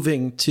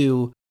moving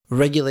to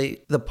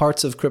regulate the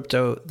parts of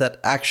crypto that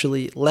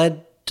actually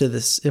led to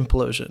this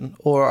implosion,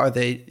 or are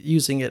they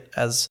using it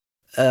as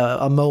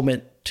a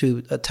moment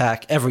to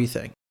attack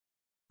everything?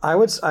 I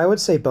would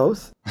say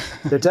both.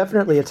 They're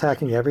definitely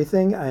attacking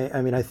everything.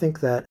 I mean, I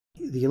think that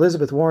the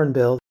Elizabeth Warren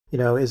bill,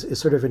 is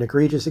sort of an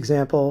egregious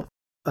example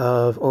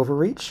of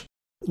overreach.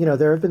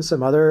 There have been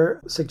some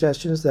other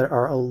suggestions that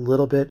are a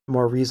little bit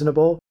more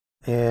reasonable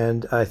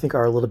and I think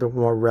are a little bit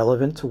more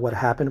relevant to what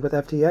happened with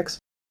FTX.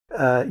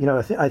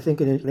 I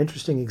think an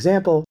interesting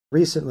example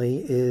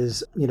recently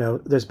is,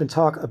 there's been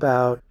talk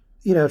about,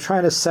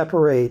 trying to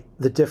separate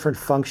the different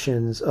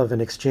functions of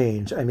an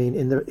exchange. I mean,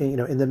 in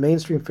the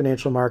mainstream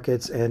financial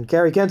markets, and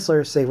Gary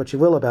Gensler, say what you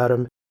will about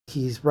him,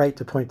 he's right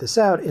to point this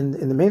out. In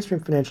the mainstream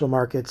financial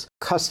markets,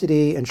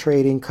 custody and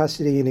trading,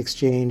 custody and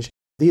exchange,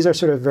 these are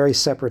sort of very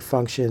separate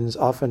functions,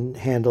 often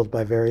handled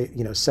by very,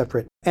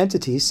 separate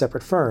entities,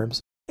 separate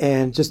firms.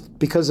 And just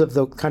because of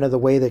the kind of the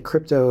way that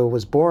crypto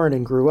was born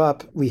and grew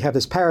up, we have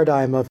this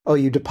paradigm of,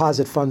 you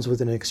deposit funds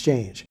with an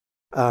exchange,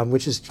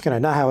 which is kind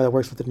of not how it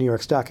works with the New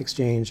York Stock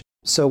Exchange.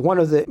 So one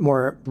of the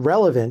more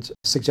relevant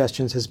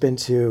suggestions has been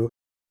to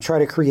try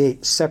to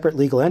create separate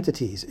legal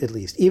entities, at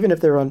least, even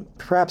if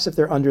perhaps if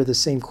they're under the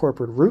same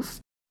corporate roof,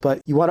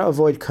 but you want to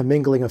avoid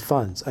commingling of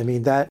funds. I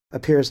mean, that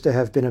appears to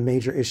have been a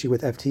major issue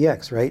with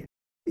FTX, right?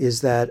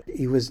 Is that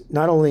he was,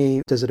 not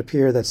only does it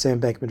appear that Sam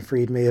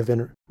Bankman-Fried may have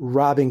been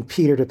robbing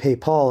Peter to pay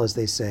Paul, as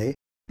they say,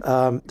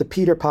 the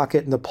Peter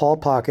pocket and the Paul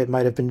pocket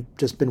might have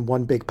just been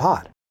one big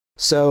pot.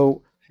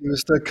 So he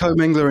was the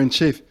co-mingler in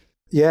chief.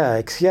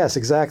 Yeah, yes,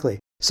 exactly.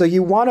 So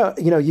you want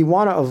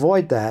to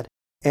avoid that.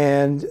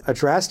 And a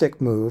drastic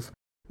move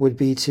would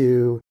be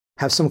to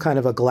have some kind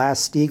of a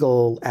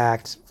Glass-Steagall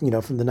Act,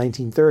 from the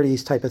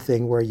 1930s type of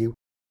thing, where you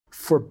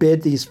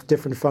forbid these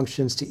different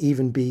functions to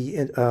even be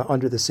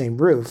under the same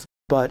roof.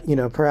 But,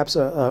 perhaps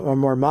a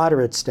more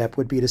moderate step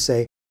would be to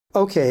say,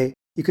 okay,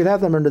 you could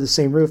have them under the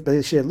same roof, but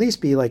they should at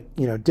least be like,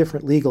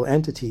 different legal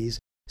entities.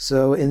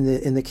 So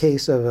in the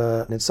case of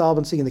an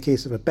insolvency, in the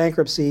case of a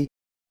bankruptcy,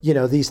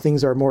 these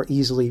things are more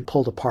easily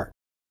pulled apart.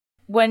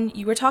 When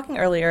you were talking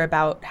earlier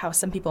about how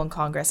some people in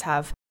Congress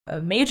have a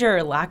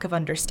major lack of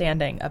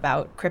understanding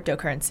about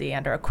cryptocurrency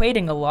and are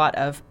equating a lot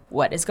of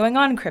what is going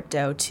on in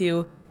crypto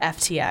to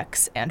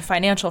FTX and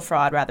financial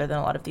fraud rather than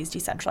a lot of these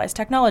decentralized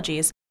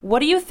technologies, what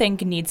do you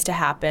think needs to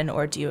happen,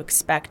 or do you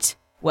expect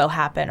will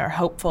happen or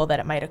hopeful that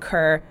it might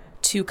occur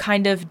to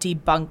kind of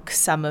debunk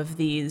some of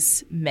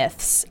these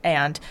myths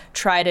and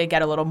try to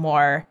get a little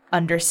more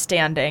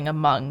understanding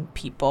among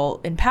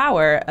people in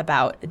power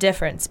about the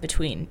difference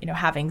between,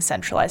 having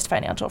centralized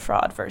financial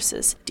fraud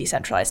versus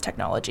decentralized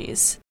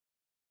technologies?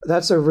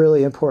 That's a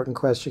really important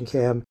question,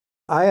 Cam.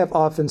 I have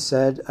often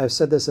said, I've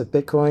said this of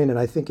Bitcoin, and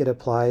I think it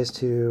applies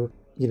to,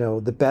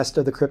 the best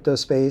of the crypto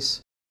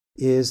space,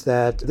 is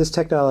that this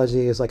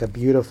technology is like a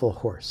beautiful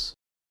horse.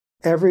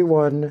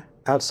 Everyone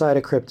outside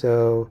of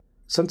crypto,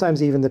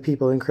 sometimes even the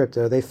people in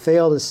crypto, they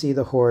fail to see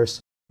the horse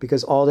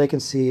because all they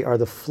can see are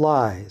the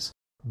flies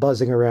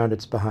buzzing around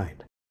its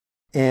behind.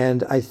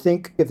 And I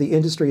think if the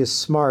industry is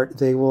smart,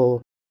 they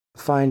will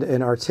find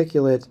an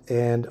articulate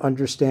and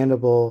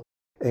understandable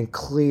and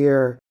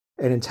clear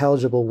and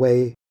intelligible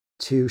way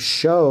to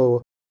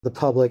show the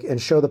public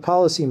and show the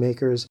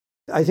policymakers.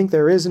 I think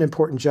there is an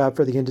important job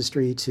for the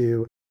industry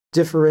to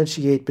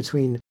differentiate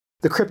between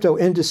the crypto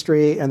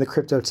industry and the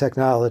crypto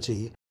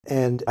technology.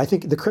 And I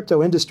think the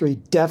crypto industry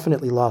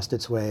definitely lost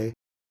its way.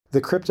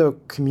 the crypto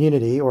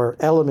community, or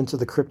elements of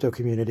the crypto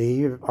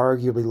community,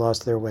 arguably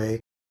lost their way.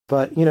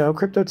 But,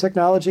 crypto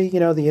technology,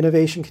 the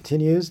innovation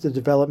continues, the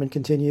development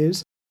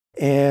continues.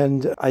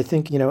 And I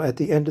think, at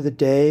the end of the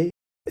day,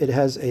 it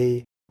has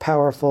a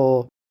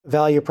powerful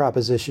value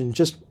proposition.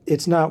 Just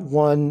it's not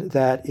one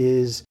that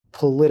is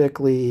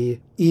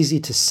politically easy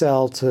to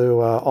sell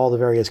to all the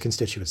various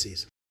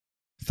constituencies.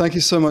 Thank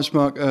you so much,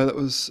 Mark. That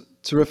was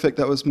terrific.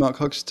 That was Mark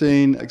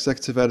Hochstein,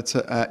 executive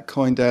editor at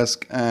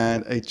CoinDesk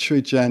and a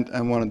true gent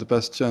and one of the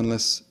best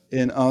journalists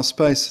in our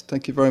space.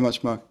 Thank you very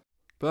much, Mark.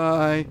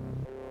 Bye.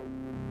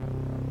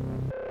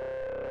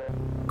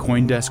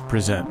 CoinDesk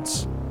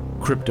presents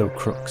Crypto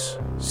Crooks,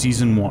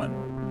 Season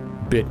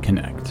 1,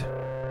 BitConnect.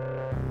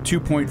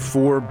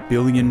 $2.4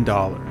 billion,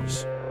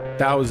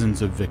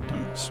 thousands of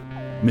victims,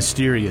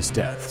 mysterious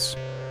deaths,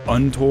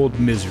 untold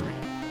misery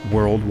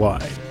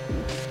worldwide.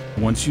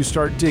 Once you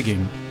start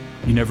digging,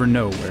 you never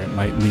know where it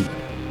might lead.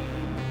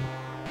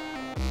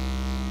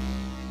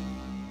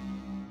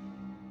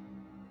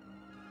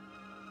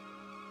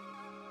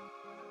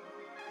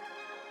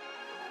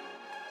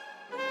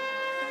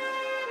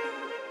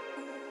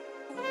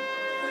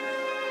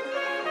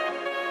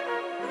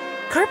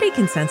 Carpe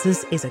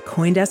Consensus is a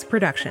CoinDesk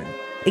production.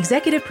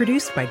 Executive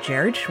produced by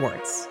Jared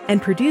Schwartz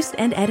and produced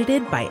and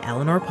edited by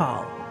Eleanor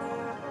Paul.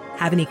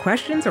 Have any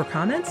questions or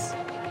comments?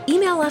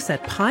 Email us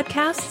at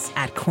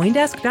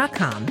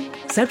podcasts@coindesk.com.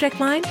 Subject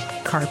line,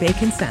 Carpe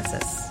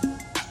Consensus.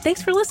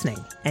 Thanks for listening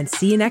and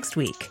see you next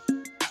week.